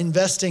start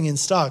investing in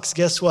stocks,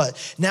 guess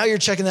what? Now you're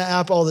checking that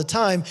app all the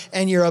time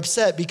and you're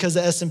upset because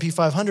the S&P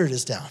 500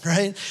 is down,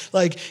 right?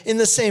 Like in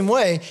the same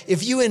way,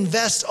 if you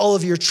invest all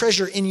of your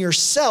treasure in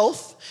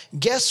yourself,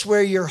 guess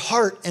where your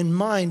heart and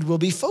mind will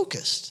be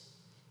focused?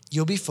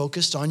 You'll be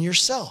focused on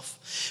yourself.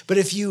 But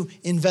if you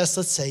invest,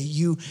 let's say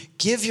you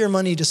give your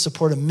money to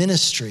support a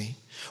ministry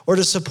or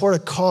to support a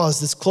cause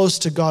that's close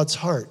to God's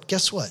heart,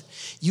 guess what?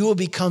 You will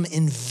become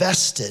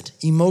invested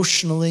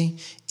emotionally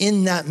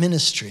in that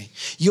ministry.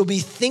 You'll be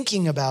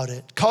thinking about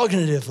it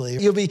cognitively.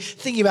 You'll be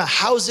thinking about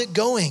how's it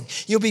going.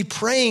 You'll be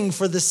praying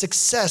for the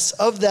success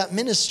of that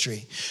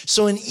ministry.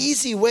 So an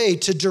easy way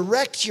to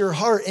direct your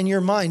heart and your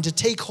mind to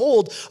take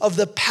hold of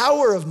the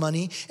power of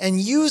money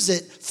and use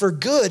it for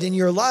good in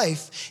your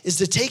life is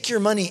to take your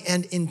money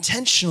and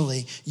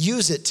intentionally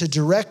use it to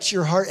direct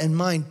your heart and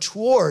mind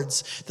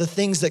towards the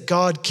things that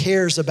God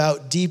cares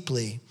about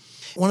deeply.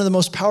 One of the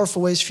most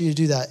powerful ways for you to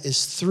do that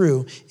is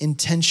through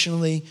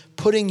intentionally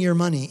putting your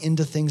money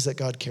into things that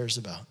God cares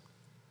about.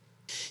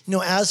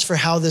 As for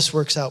how this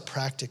works out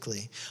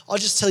practically, I'll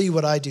just tell you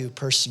what I do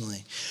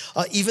personally.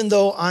 Even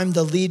though I'm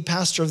the lead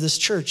pastor of this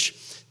church,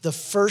 the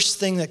first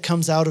thing that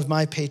comes out of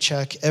my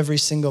paycheck every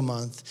single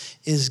month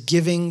is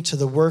giving to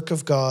the work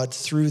of God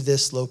through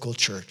this local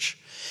church.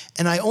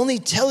 And I only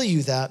tell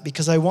you that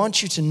because I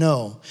want you to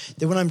know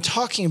that when I'm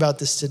talking about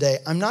this today,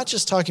 I'm not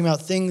just talking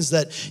about things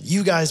that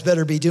you guys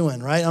better be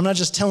doing, right? I'm not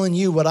just telling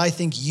you what I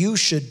think you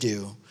should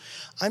do.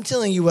 I'm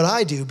telling you what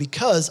I do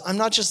because I'm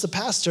not just a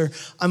pastor,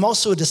 I'm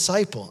also a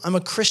disciple. I'm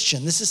a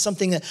Christian. This is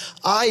something that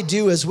I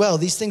do as well.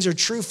 These things are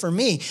true for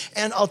me.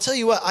 And I'll tell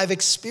you what, I've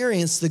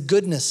experienced the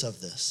goodness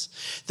of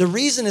this. The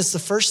reason it's the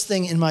first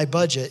thing in my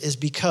budget is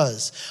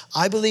because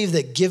I believe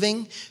that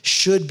giving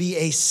should be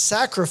a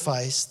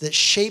sacrifice that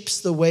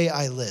shapes the way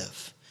I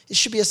live. It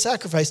should be a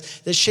sacrifice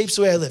that shapes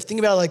the way I live. Think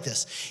about it like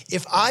this.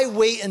 If I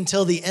wait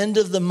until the end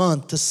of the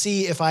month to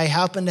see if I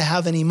happen to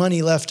have any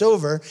money left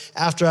over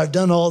after I've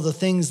done all the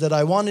things that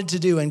I wanted to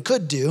do and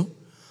could do,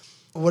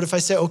 what if I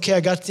say, okay,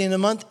 I got to the end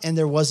of the month and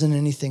there wasn't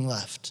anything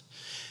left?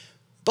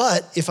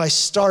 But if I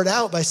start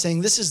out by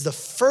saying, this is the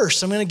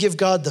first, I'm going to give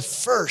God the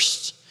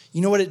first, you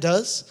know what it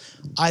does?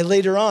 I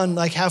later on,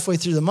 like halfway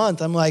through the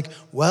month, I'm like,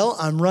 well,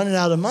 I'm running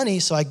out of money,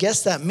 so I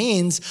guess that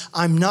means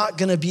I'm not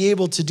going to be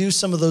able to do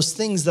some of those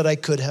things that I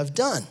could have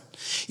done.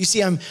 You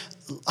see, I'm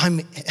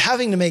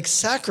having to make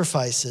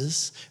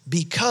sacrifices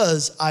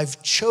because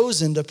I've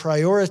chosen to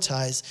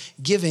prioritize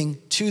giving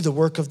to the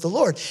work of the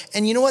Lord.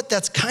 And you know what?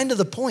 That's kind of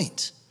the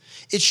point.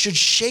 It should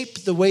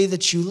shape the way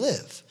that you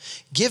live.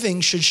 Giving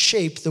should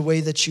shape the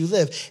way that you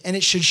live, and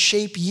it should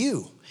shape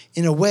you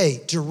in a way,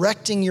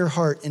 directing your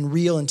heart in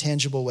real and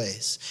tangible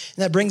ways.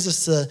 And that brings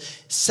us to the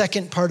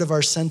second part of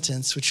our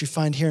sentence, which we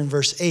find here in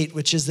verse 8,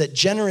 which is that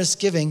generous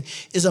giving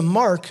is a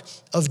mark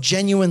of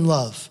genuine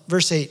love.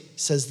 Verse 8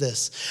 says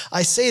this,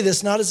 I say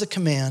this not as a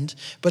command,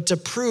 but to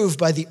prove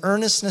by the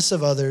earnestness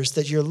of others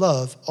that your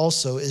love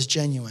also is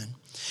genuine.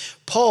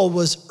 Paul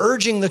was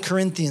urging the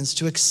Corinthians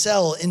to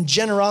excel in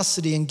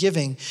generosity and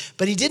giving,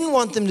 but he didn't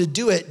want them to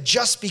do it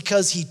just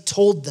because he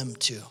told them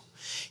to.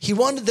 He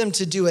wanted them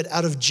to do it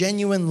out of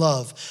genuine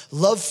love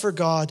for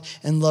God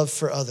and love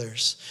for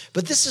others.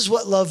 But this is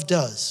what love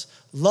does.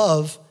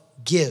 Love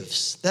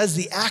gives. That's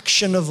the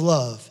action of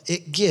love.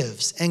 It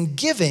gives. And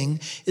giving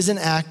is an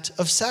act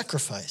of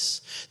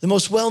sacrifice. The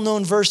most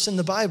well-known verse in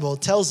the Bible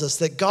tells us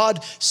that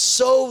God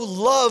so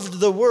loved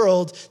the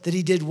world that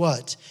he did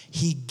what?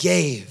 He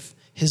gave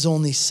his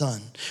only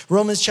son.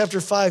 Romans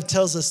chapter 5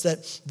 tells us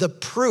that the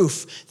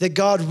proof that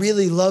God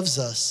really loves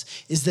us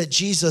is that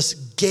Jesus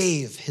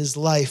gave his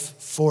life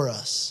for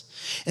us.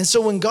 And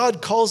so when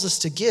God calls us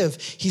to give,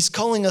 he's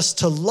calling us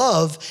to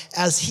love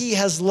as he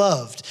has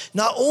loved,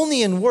 not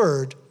only in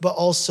word, but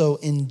also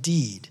in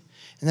deed.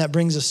 And that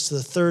brings us to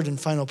the third and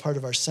final part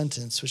of our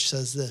sentence, which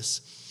says this: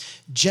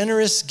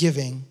 generous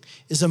giving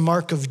is a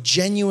mark of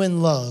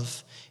genuine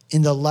love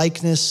in the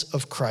likeness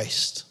of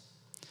Christ.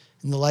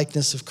 In the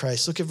likeness of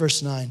Christ. Look at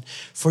verse 9.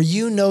 For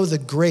you know the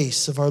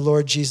grace of our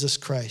Lord Jesus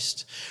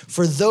Christ.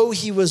 For though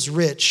he was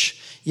rich,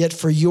 yet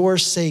for your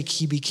sake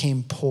he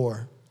became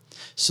poor,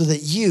 so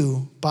that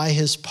you, by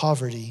his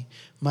poverty,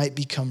 might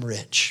become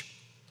rich.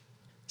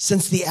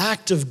 Since the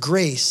act of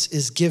grace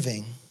is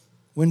giving,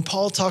 when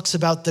Paul talks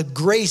about the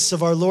grace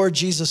of our Lord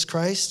Jesus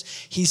Christ,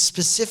 he's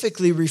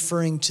specifically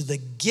referring to the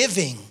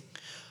giving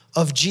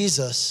of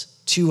Jesus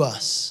to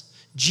us.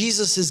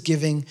 Jesus is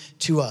giving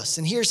to us.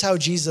 And here's how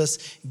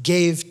Jesus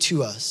gave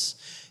to us.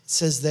 It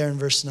says there in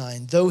verse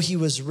 9, though he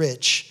was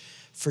rich,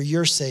 for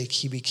your sake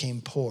he became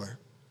poor.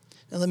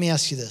 Now let me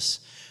ask you this.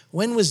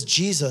 When was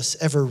Jesus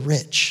ever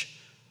rich?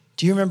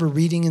 Do you remember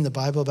reading in the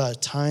Bible about a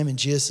time in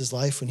Jesus'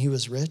 life when he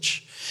was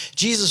rich?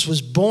 Jesus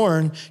was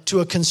born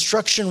to a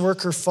construction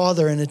worker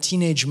father and a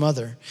teenage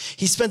mother.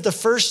 He spent the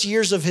first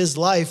years of his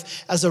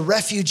life as a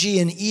refugee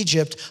in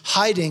Egypt,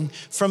 hiding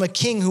from a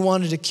king who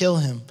wanted to kill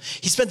him.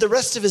 He spent the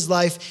rest of his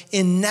life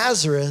in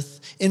Nazareth,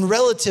 in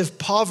relative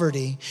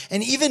poverty.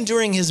 And even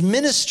during his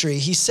ministry,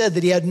 he said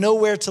that he had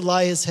nowhere to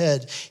lie his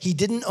head. He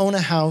didn't own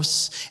a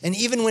house. And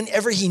even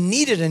whenever he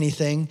needed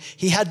anything,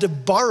 he had to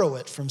borrow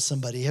it from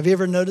somebody. Have you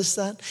ever noticed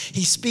that?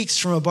 He speaks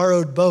from a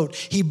borrowed boat.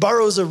 He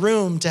borrows a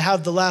room to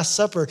have the Last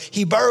Supper.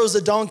 He borrows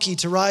a donkey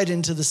to ride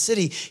into the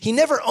city. He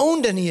never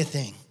owned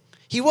anything.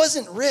 He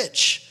wasn't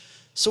rich.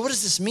 So what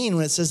does this mean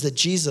when it says that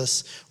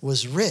Jesus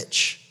was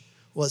rich?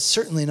 Well, it's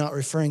certainly not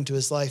referring to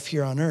his life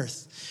here on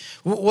earth.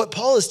 What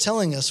Paul is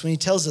telling us when he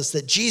tells us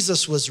that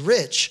Jesus was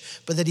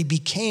rich, but that he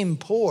became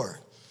poor,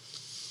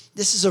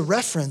 this is a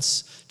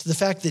reference to the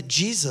fact that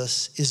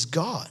Jesus is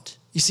God.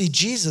 You see,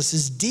 Jesus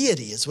is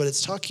deity is what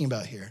it's talking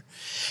about here.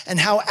 And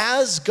how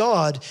as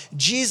God,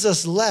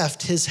 Jesus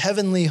left his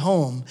heavenly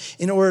home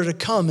in order to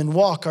come and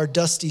walk our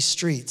dusty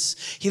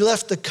streets. He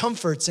left the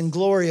comforts and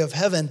glory of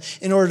heaven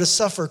in order to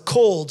suffer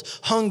cold,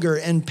 hunger,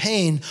 and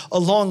pain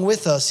along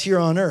with us here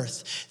on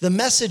earth. The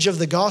message of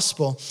the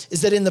gospel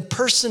is that in the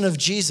person of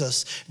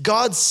Jesus,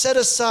 God set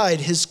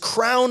aside his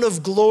crown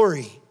of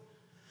glory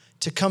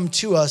to come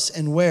to us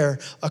and wear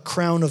a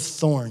crown of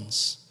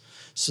thorns,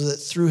 so that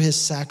through his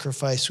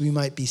sacrifice we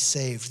might be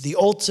saved. The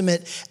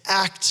ultimate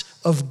act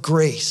of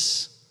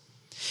grace.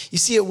 You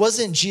see, it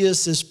wasn't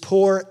Jesus'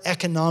 poor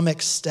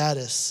economic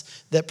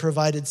status that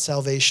provided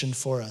salvation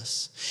for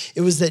us.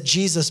 It was that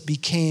Jesus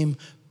became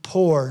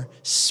poor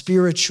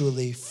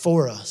spiritually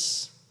for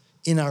us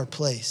in our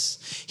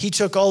place. He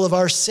took all of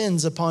our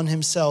sins upon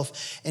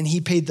himself, and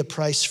he paid the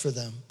price for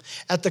them.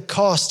 At the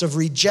cost of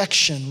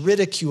rejection,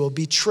 ridicule,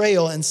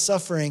 betrayal, and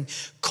suffering,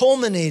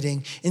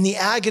 culminating in the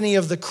agony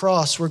of the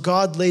cross where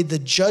God laid the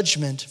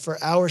judgment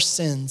for our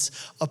sins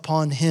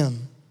upon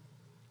him.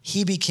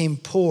 He became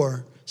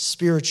poor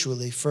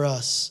spiritually for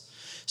us,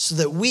 so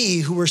that we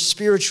who were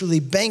spiritually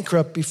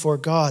bankrupt before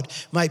God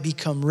might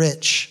become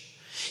rich.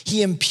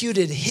 He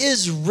imputed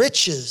his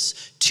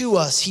riches to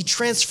us. He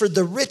transferred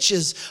the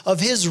riches of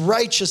his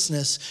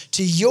righteousness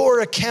to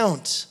your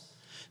account,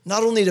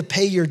 not only to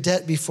pay your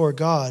debt before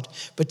God,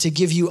 but to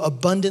give you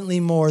abundantly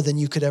more than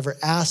you could ever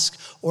ask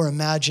or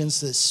imagine,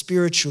 so that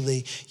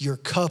spiritually your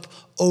cup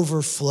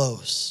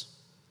overflows.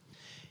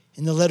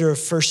 In the letter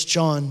of 1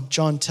 John,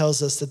 John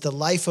tells us that the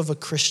life of a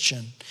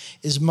Christian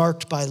is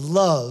marked by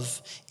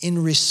love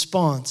in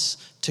response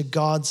to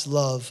God's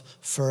love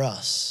for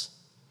us.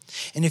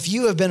 And if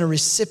you have been a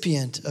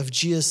recipient of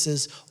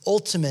Jesus'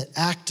 ultimate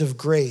act of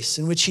grace,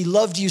 in which he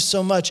loved you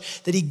so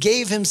much that he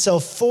gave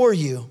himself for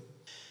you,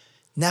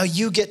 now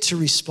you get to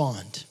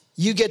respond.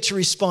 You get to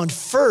respond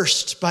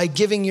first by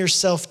giving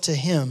yourself to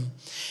him,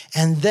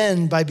 and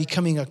then by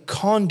becoming a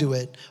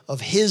conduit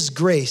of his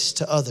grace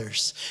to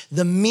others,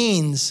 the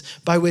means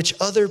by which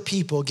other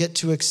people get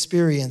to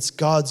experience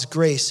God's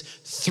grace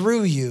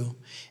through you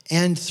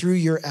and through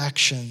your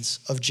actions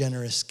of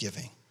generous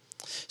giving.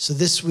 So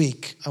this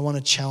week, I want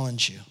to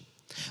challenge you.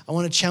 I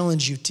want to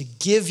challenge you to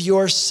give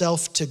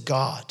yourself to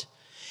God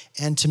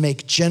and to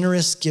make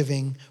generous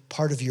giving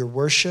part of your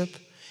worship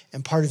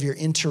and part of your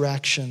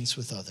interactions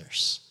with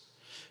others.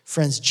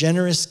 Friends,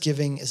 generous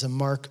giving is a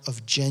mark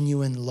of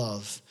genuine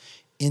love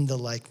in the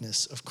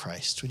likeness of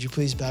Christ. Would you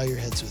please bow your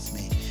heads with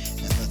me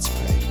and let's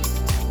pray.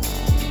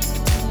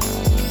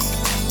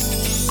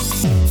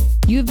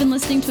 You have been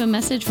listening to a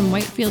message from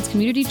Whitefields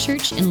Community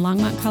Church in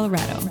Longmont,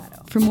 Colorado.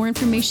 For more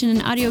information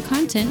and audio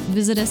content,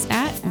 visit us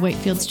at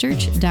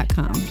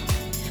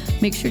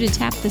whitefieldschurch.com. Make sure to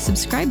tap the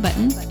subscribe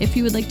button if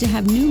you would like to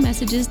have new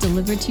messages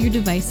delivered to your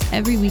device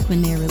every week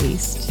when they are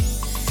released.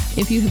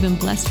 If you have been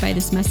blessed by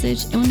this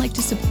message and would like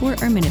to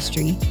support our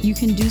ministry, you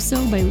can do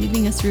so by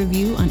leaving us a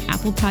review on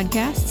Apple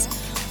Podcasts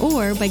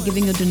or by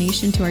giving a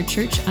donation to our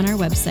church on our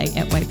website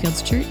at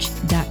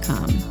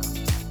whitefieldschurch.com.